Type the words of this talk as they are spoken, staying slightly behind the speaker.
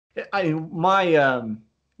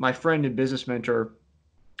My friend and business mentor,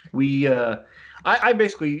 we I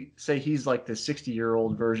basically say he's like the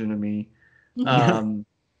 60-year-old version of me. Um,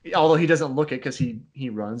 Although he doesn't look it because he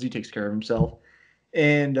runs, he takes care of himself.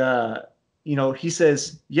 And he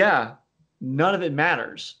says, yeah, none of it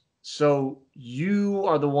matters. So you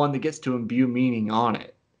are the one that gets to imbue meaning on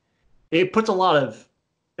it. It puts a lot of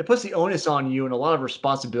it puts the onus on you and a lot of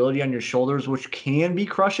responsibility on your shoulders, which can be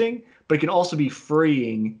crushing, but it can also be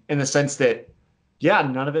freeing in the sense that, yeah,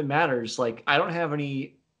 none of it matters. Like I don't have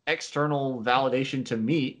any external validation to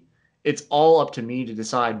meet. It's all up to me to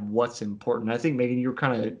decide what's important. I think Megan, you were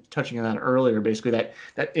kind of touching on that earlier, basically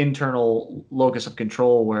that internal locus of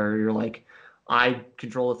control where you're like, I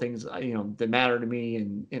control the things that matter to me,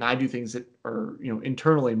 and I do things that are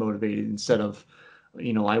internally motivated instead of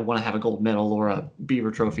I want to have a gold medal or a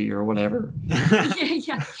beaver trophy or whatever.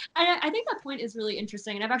 Yeah. I think that point is really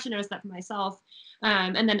interesting. And I've actually noticed that for myself.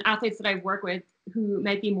 And then athletes that I work with who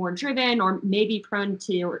might be more driven or maybe prone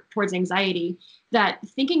towards anxiety, that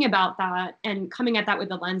thinking about that and coming at that with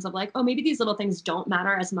the lens of like, oh, maybe these little things don't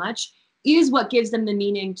matter as much is what gives them the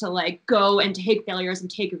meaning to like go and take failures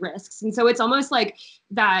and take risks. And so it's almost like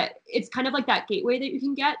that, it's kind of like that gateway that you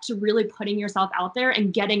can get to really putting yourself out there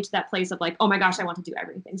and getting to that place of like, oh my gosh, I want to do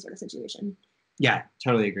everything sort of situation. Yeah,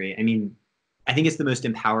 totally agree. I mean, I think it's the most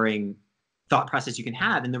empowering thought process you can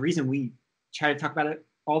have. And the reason we try to talk about it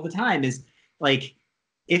all the time is like,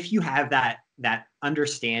 if you have that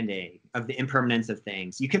understanding of the impermanence of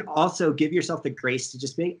things, you can also give yourself the grace to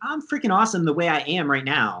just be, I'm freaking awesome the way I am right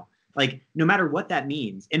now. Like no matter what that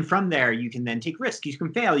means. And from there, you can then take risks, you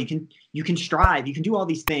can fail, you can strive, you can do all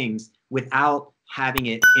these things without having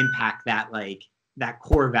it impact that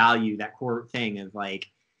core value, that core thing of like,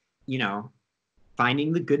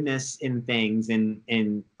 finding the goodness in things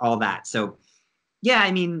and all that. So yeah,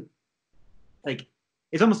 I mean, like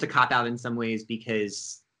it's almost a cop out in some ways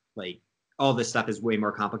because like all this stuff is way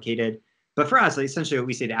more complicated. But for us, like, essentially what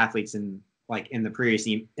we say to athletes in the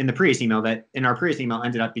previous email that in our previous email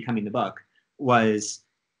ended up becoming the book was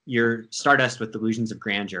your Stardust with Delusions of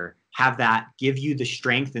Grandeur. Have that give you the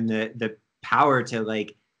strength and the power to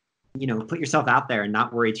like, put yourself out there and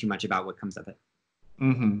not worry too much about what comes of it.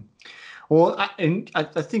 Mm-hmm. Well,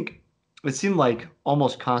 I think it seemed like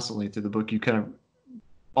almost constantly through the book, you kind of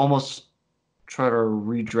almost try to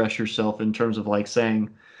redress yourself in terms of like saying,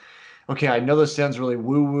 okay, I know this sounds really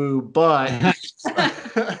woo woo, but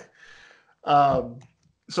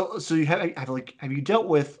so you have you dealt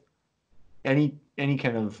with any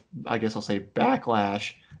kind of, I guess I'll say,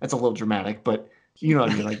 backlash? That's a little dramatic, but you know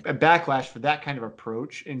what I mean, like a backlash for that kind of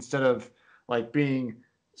approach instead of like being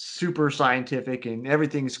super scientific and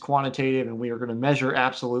everything's quantitative and we are going to measure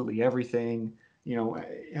absolutely everything.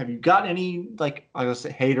 Have you got any, like, I guess,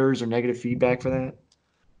 haters or negative feedback for that?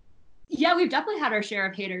 Yeah, we've definitely had our share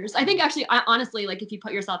of haters. I think actually, honestly, like if you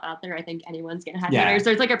put yourself out there, I think anyone's going to have haters.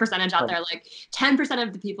 There's like a percentage out there, like 10%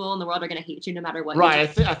 of the people in the world are going to hate you no matter what. Right.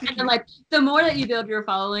 You do. I think and then like the more that you build your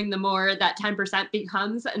following, the more that 10%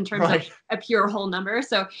 becomes in terms of a pure whole number.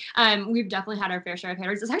 So we've definitely had our fair share of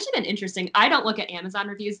haters. It's actually been interesting. I don't look at Amazon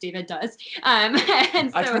reviews. David does. And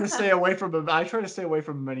so, I try to stay away from them. I try to stay away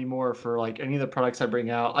from them anymore for like any of the products I bring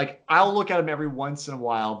out. Like I'll look at them every once in a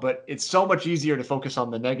while, but it's so much easier to focus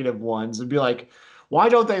on the negative ones and be like, why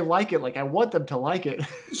don't they like it? Like I want them to like it.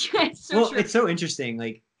 Yeah, it's so true. It's so interesting.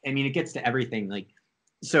 Like, I mean, it gets to everything. Like,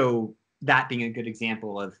 so that being a good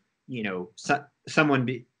example of, someone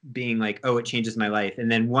being like, oh, it changes my life.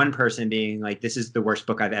 And then one person being like, this is the worst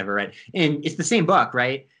book I've ever read. And it's the same book,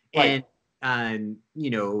 right? And,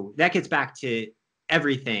 that gets back to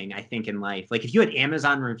everything, I think, in life. Like if you had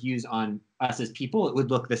Amazon reviews on us as people, it would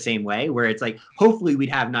look the same way, where it's like, hopefully we'd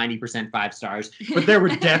have 90% 5 stars, but there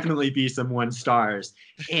would definitely be some 1 stars.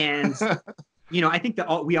 And, I think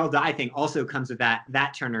the We All Die thing also comes with that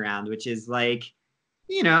turnaround, which is like,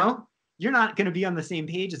 you're not going to be on the same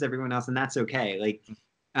page as everyone else, and that's okay. Like,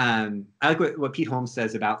 I like what Pete Holmes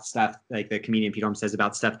says about stuff, like the comedian Pete Holmes says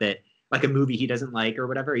about stuff that, like a movie he doesn't like or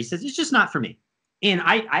whatever. He says, it's just not for me. And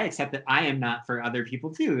I accept that I am not for other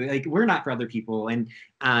people too. Like we're not for other people. And,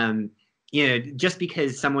 just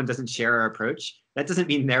because someone doesn't share our approach, that doesn't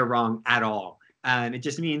mean they're wrong at all. It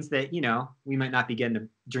just means that, we might not be getting a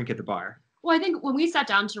drink at the bar. Well, I think when we sat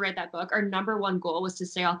down to write that book, our number one goal was to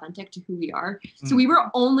stay authentic to who we are. So we were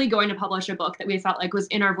only going to publish a book that we felt like was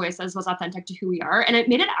in our voices, was authentic to who we are. And it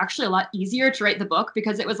made it actually a lot easier to write the book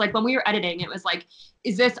because it was like when we were editing, it was like,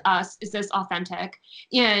 is this us? Is this authentic?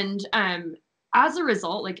 And as a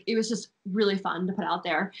result, like it was just really fun to put out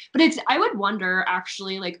there. But I would wonder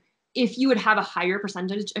actually, like, if you would have a higher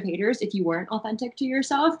percentage of haters if you weren't authentic to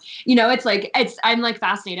yourself. You know, it's like, I'm like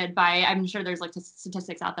fascinated by, I'm sure there's like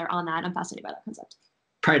statistics out there on that. I'm fascinated by that concept.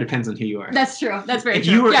 Probably depends on who you are. That's true. That's very if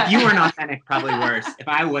true. You were, If you weren't authentic, probably worse. If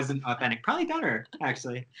I wasn't authentic, probably better,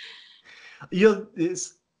 actually. You know,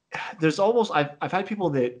 there's almost, I've had people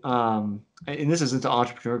that, and this isn't the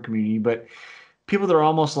entrepreneur community, but people that are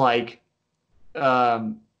almost like,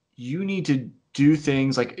 you need to do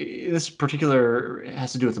things like this particular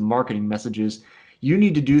has to do with the marketing messages. You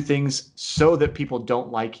need to do things so that people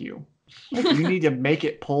don't like you. You need to make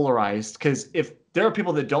it polarized, because if there are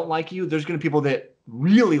people that don't like you, there's going to be people that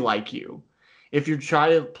really like you. If you try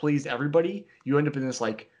to please everybody, you end up in this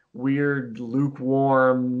like weird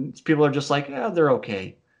lukewarm. People are just like, yeah, they're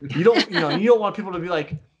okay. You don't, you don't want people to be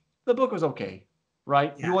like, the book was okay,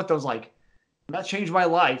 right? Yeah. You want those like, that changed my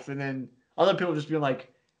life, and then other people just being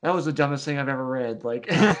like, that was the dumbest thing I've ever read. Like,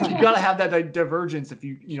 you got to have that divergence if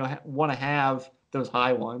you want to have those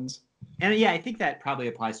high ones. And yeah, I think that probably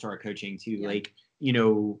applies to our coaching too. Yeah. Like,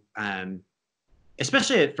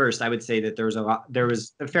 especially at first, I would say that there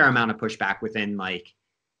was a fair amount of pushback within like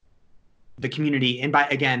the community. And by,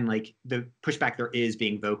 again, like the pushback there is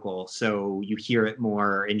being vocal. So you hear it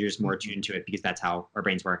more and you're just more attuned to it because that's how our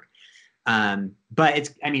brains work. But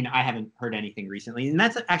I haven't heard anything recently, and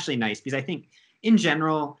that's actually nice, because I think in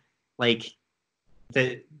general, like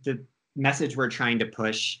the message we're trying to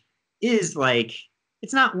push is like,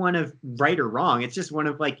 it's not one of right or wrong. It's just one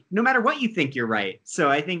of like, no matter what you think, you're right. So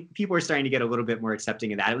I think people are starting to get a little bit more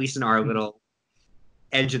accepting of that, at least in our little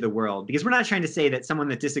edge of the world, because we're not trying to say that someone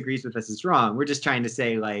that disagrees with us is wrong. We're just trying to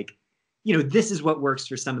say like, this is what works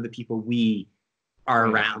for some of the people we are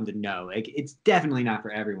around and know. Like, it's definitely not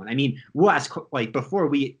for everyone. I mean, we'll ask, like, before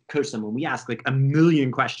we coach someone, we ask like a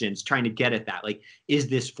million questions trying to get at that. Like, is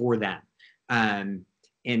this for them?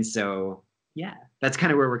 And so, yeah, that's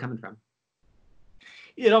kind of where we're coming from.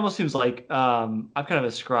 It almost seems like I've kind of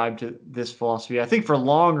ascribed to this philosophy, I think, for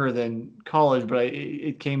longer than college, but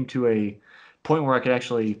it came to a point where I could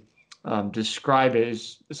actually describe it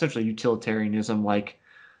as essentially utilitarianism, like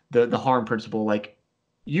the harm principle. Like,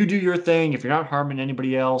 you do your thing. If you're not harming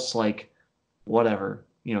anybody else, like, whatever,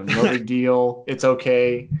 no big deal. It's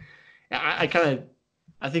okay. I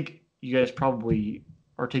think you guys probably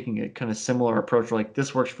are taking a kind of similar approach. Like,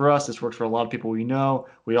 this works for us. This works for a lot of people we know.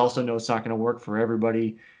 We also know it's not going to work for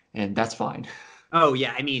everybody, and that's fine. Oh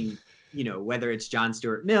yeah. I mean, whether it's John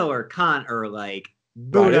Stuart Mill or Kant or like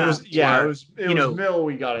Buddha, it was Mill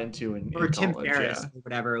we got into or in Tim college, Ferriss or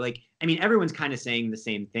whatever. Like, I mean, everyone's kind of saying the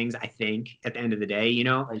same things, I think, at the end of the day,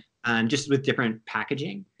 just with different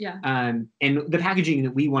packaging. Yeah. And the packaging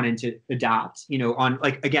that we wanted to adopt, on,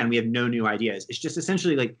 like, again, we have no new ideas. It's just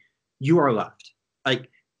essentially like, you are loved. Like,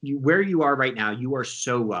 where you are right now, you are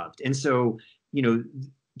so loved. And so,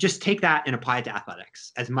 just take that and apply it to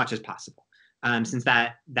athletics as much as possible. Since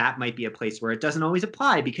that might be a place where it doesn't always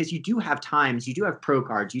apply, because you do have times, you do have pro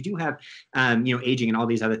cards, you do have, aging and all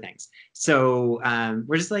these other things. So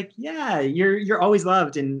we're just like, yeah, you're always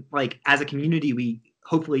loved. And like, as a community, we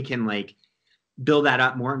hopefully can like build that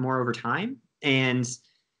up more and more over time. And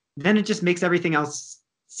then it just makes everything else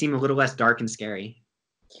seem a little less dark and scary.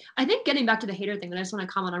 I think getting back to the hater thing that I just want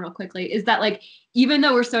to comment on real quickly is that, like, even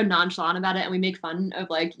though we're so nonchalant about it and we make fun of,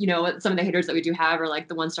 like, some of the haters that we do have, or like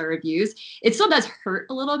the 1-star reviews, it still does hurt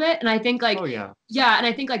a little bit. And I think like, and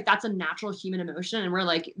I think like that's a natural human emotion, and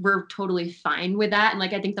we're totally fine with that. And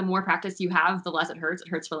like, I think the more practice you have, the less it hurts. It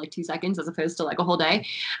hurts for like 2 seconds as opposed to like a whole day.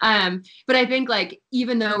 But I think like,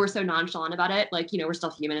 even though we're so nonchalant about it, like, we're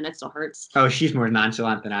still human and it still hurts. Oh, she's more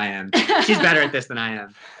nonchalant than I am. She's better at this than I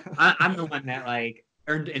am. I'm the one that like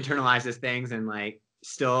internalizes things and like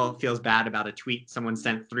still feels bad about a tweet someone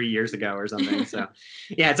sent 3 years ago or something. So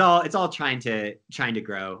yeah, it's all trying to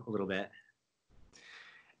grow a little bit.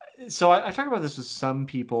 So I talk about this with some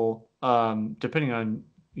people, depending on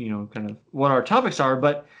kind of what our topics are.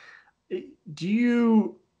 But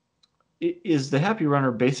is the Happy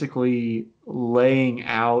Runner basically laying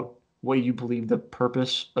out what you believe the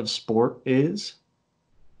purpose of sport is?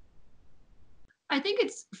 I think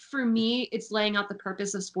for me, it's laying out the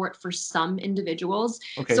purpose of sport for some individuals.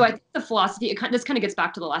 Okay. So I think the philosophy, this kind of gets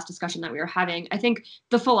back to the last discussion that we were having. I think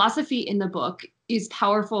the philosophy in the book is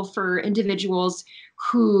powerful for individuals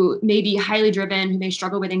who may be highly driven, who may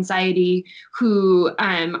struggle with anxiety, who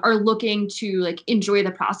are looking to like enjoy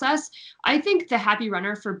the process. I think the Happy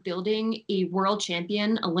Runner for building a world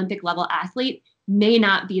champion, Olympic level athlete may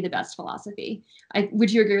not be the best philosophy.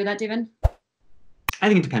 Would you agree with that, David? I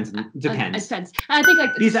think it depends. It depends. I think like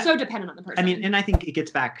it's so dependent on the person. I mean, and I think it gets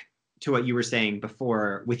back to what you were saying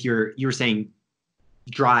before with you were saying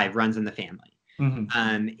drive runs in the family.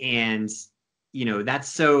 And, that's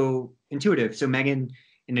so intuitive. So Megan,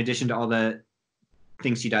 in addition to all the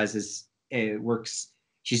things she does,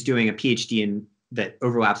 she's doing a PhD that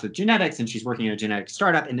overlaps with genetics, and she's working in a genetic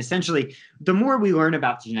startup. And essentially, the more we learn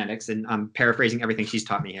about genetics, and I'm paraphrasing everything she's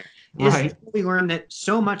taught me here, is we learn that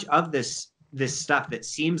so much of this stuff that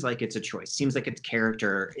seems like it's a choice, seems like it's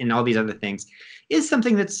character and all these other things, is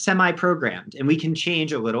something that's semi-programmed, and we can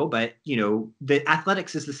change a little, but the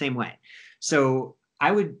athletics is the same way. So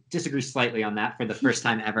I would disagree slightly on that for the first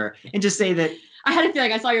time ever, and just say that I had a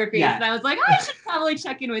feeling, I saw your face, and I was like, I should probably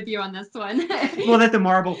check in with you on this one. Well, that the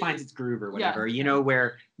marble finds its groove or whatever,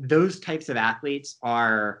 where those types of athletes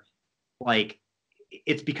are like,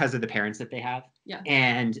 it's because of the parents that they have. Yeah.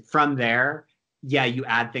 And from there, you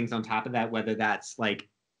add things on top of that, whether that's like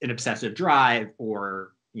an obsessive drive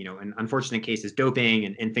or, in unfortunate cases,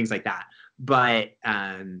 doping and things like that. But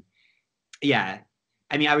I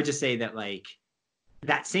would just say that like,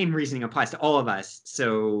 that same reasoning applies to all of us.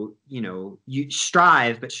 So, you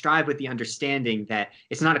strive with the understanding that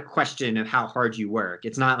it's not a question of how hard you work.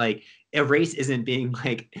 It's not like a race isn't being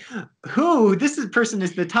like, person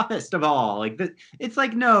is the toughest of all. Like, it's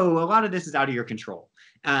like, no, a lot of this is out of your control.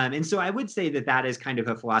 And so I would say that is kind of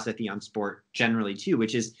a philosophy on sport generally too,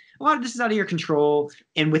 which is a lot of this is out of your control.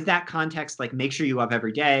 And with that context, like, make sure you love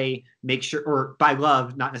every day, or by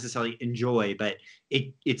love, not necessarily enjoy, but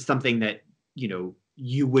it's something that,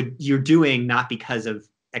 you're doing not because of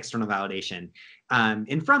external validation.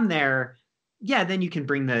 And from there, then you can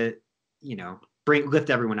lift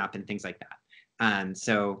everyone up and things like that.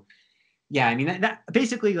 That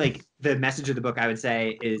basically, like, the message of the book, I would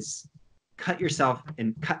say, is cut yourself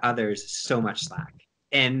and cut others so much slack.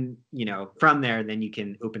 And, from there, then you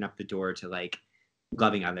can open up the door to like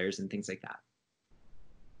loving others and things like that.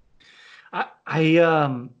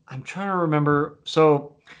 I'm trying to remember.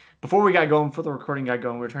 So before we got going, before the recording got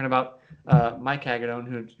going, we were talking about Mike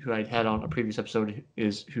Hagedorn, who I'd had on a previous episode,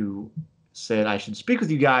 who said I should speak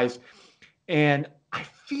with you guys. And I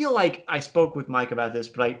feel like I spoke with Mike about this,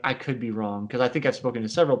 but I could be wrong, because I think I've spoken to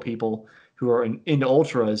several people who are into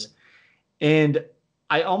ultras. And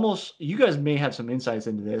you guys may have some insights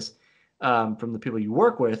into this from the people you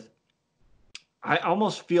work with. I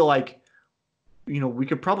almost feel like, we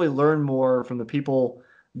could probably learn more from the people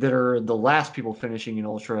that are the last people finishing an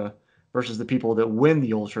ultra versus the people that win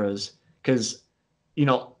the ultras. Because,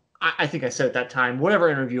 I think I said at that time, whatever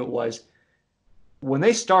interview it was, when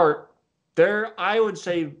they start, I would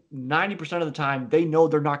say 90% of the time, they know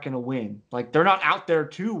they're not going to win. Like, they're not out there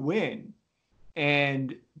to win.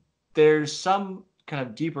 And there's some kind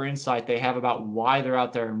of deeper insight they have about why they're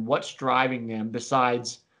out there and what's driving them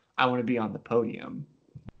besides, I want to be on the podium.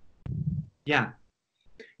 Yeah.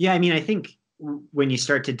 I think when you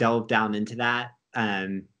start to delve down into that,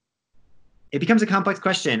 it becomes a complex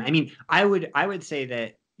question. I would say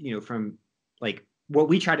that, from like what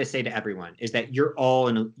we try to say to everyone is that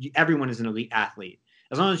everyone is an elite athlete,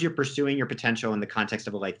 as long as you're pursuing your potential in the context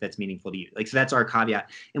of a life that's meaningful to you. Like, so that's our caveat.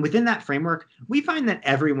 And within that framework, we find that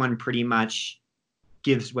everyone pretty much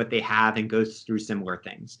gives what they have and goes through similar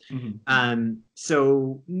things. Mm-hmm.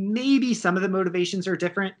 So maybe some of the motivations are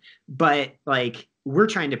different, but like, we're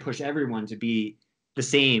trying to push everyone to be the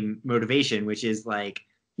same motivation, which is like,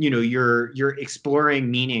 you're exploring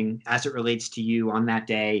meaning as it relates to you on that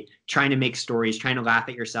day, trying to make stories, trying to laugh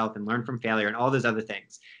at yourself and learn from failure and all those other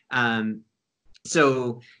things.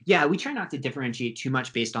 So we try not to differentiate too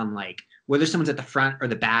much based on like whether someone's at the front or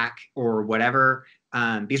the back or whatever,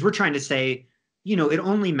 because we're trying to say, it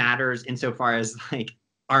only matters insofar as like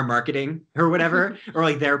our marketing or whatever, or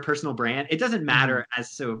like their personal brand. It doesn't matter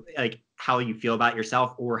as so like how you feel about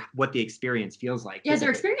yourself or what the experience feels like. Yeah,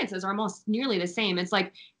 their experiences are almost nearly the same. It's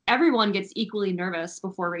like everyone gets equally nervous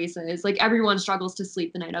before races. Like, everyone struggles to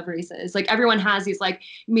sleep the night of races. Like, everyone has these like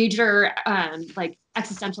major like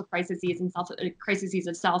existential crises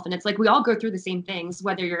of self. And it's like, we all go through the same things,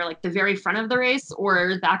 whether you're like the very front of the race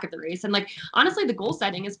or the back of the race. And like, honestly, the goal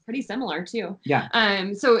setting is pretty similar too.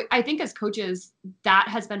 Yeah. So I think as coaches, that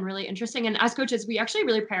has been really interesting. And as coaches, we actually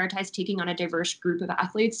really prioritize taking on a diverse group of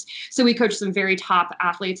athletes. So we coach some very top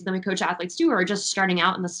athletes, and then we coach athletes too who are just starting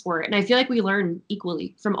out in the sport. And I feel like we learn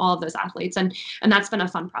equally from all of those athletes. And that's been a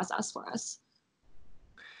fun process for us.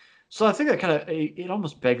 So I think that it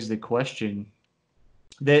almost begs the question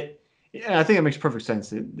that, I think it makes perfect sense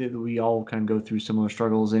that we all kind of go through similar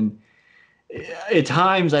struggles. And at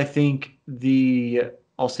times, I think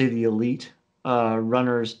I'll say the elite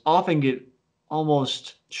runners often get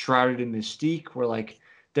almost shrouded in mystique, where like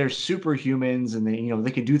they're superhumans and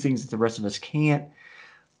they can do things that the rest of us can't.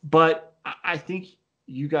 But I think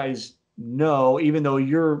you guys know, even though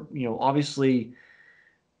you're, obviously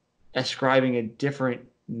ascribing a different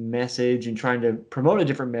message and trying to promote a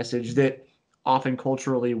different message, that often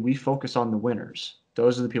culturally we focus on the winners.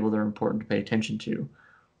 Those are the people that are important to pay attention to.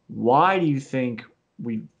 Why do you think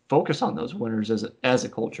we focus on those winners as a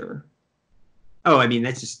culture? Oh, I mean,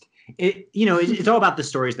 that's just it. It's all about the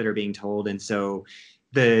stories that are being told, and so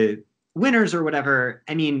the winners or whatever.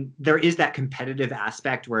 I mean, there is that competitive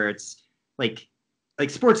aspect where it's like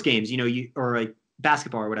sports games, or like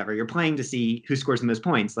basketball or whatever. You're playing to see who scores the most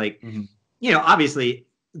points. Like, obviously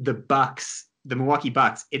the Milwaukee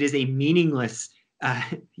Bucks, it is a meaningless,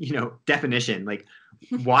 definition. Like,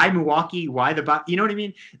 why Milwaukee? Why the Bucks? You know what I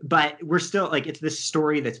mean? But we're still like, it's this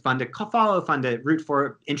story that's fun to follow, fun to root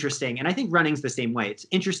for, interesting. And I think running's the same way. It's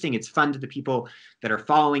interesting. It's fun to the people that are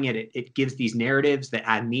following it. It gives these narratives that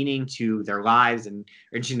add meaning to their lives and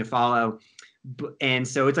are interesting to follow. And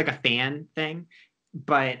so it's like a fan thing.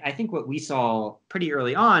 But I think what we saw pretty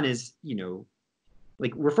early on is,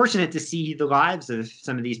 like, we're fortunate to see the lives of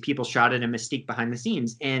some of these people shrouded in mystique behind the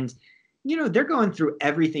scenes. And, they're going through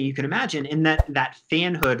everything you can imagine. And that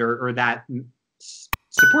fanhood or that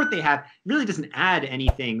support they have really doesn't add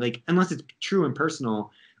anything, like, unless it's true and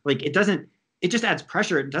personal. Like, it just adds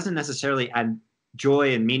pressure. It doesn't necessarily add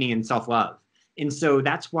joy and meaning and self-love. And so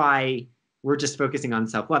that's why we're just focusing on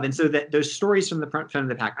self-love. And so that those stories from the front of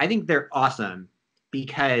the pack, I think they're awesome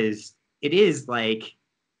because it is like,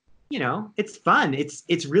 it's fun.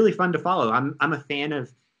 It's really fun to follow. I'm a fan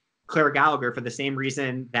of Claire Gallagher for the same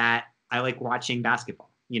reason that I like watching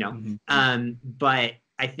basketball, but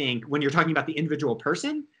I think when you're talking about the individual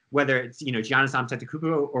person, whether it's, Giannis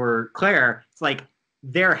Antetokounmpo or Claire, it's like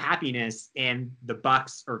their happiness and the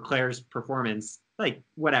Bucks or Claire's performance, like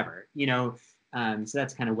whatever, so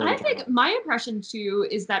that's kind of where I think my impression too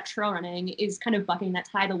is that trail running is kind of bucking that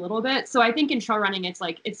tide a little bit. So I think in trail running, it's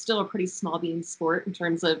still a pretty small bean sport in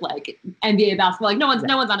terms of like NBA basketball. Like no one's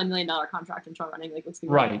on $1 million contract in trail running. Like, let's be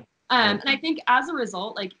real. Right. And I think as a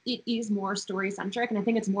result, like, it is more story centric, and I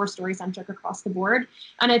think it's more story centric across the board.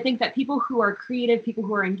 And I think that people who are creative, people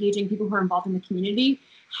who are engaging, people who are involved in the community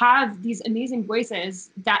have these amazing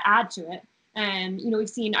voices that add to it. And,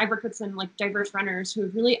 I've worked with some like diverse runners who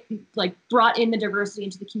have really like brought in the diversity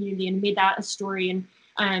into the community and made that a story.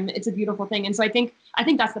 And it's a beautiful thing. And so I think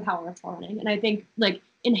that's the power of trail running. And I think like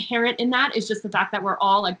inherent in that is just the fact that we're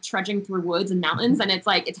all like trudging through woods and mountains. And it's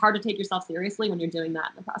like, it's hard to take yourself seriously when you're doing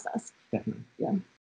that in the process. Definitely. Yeah.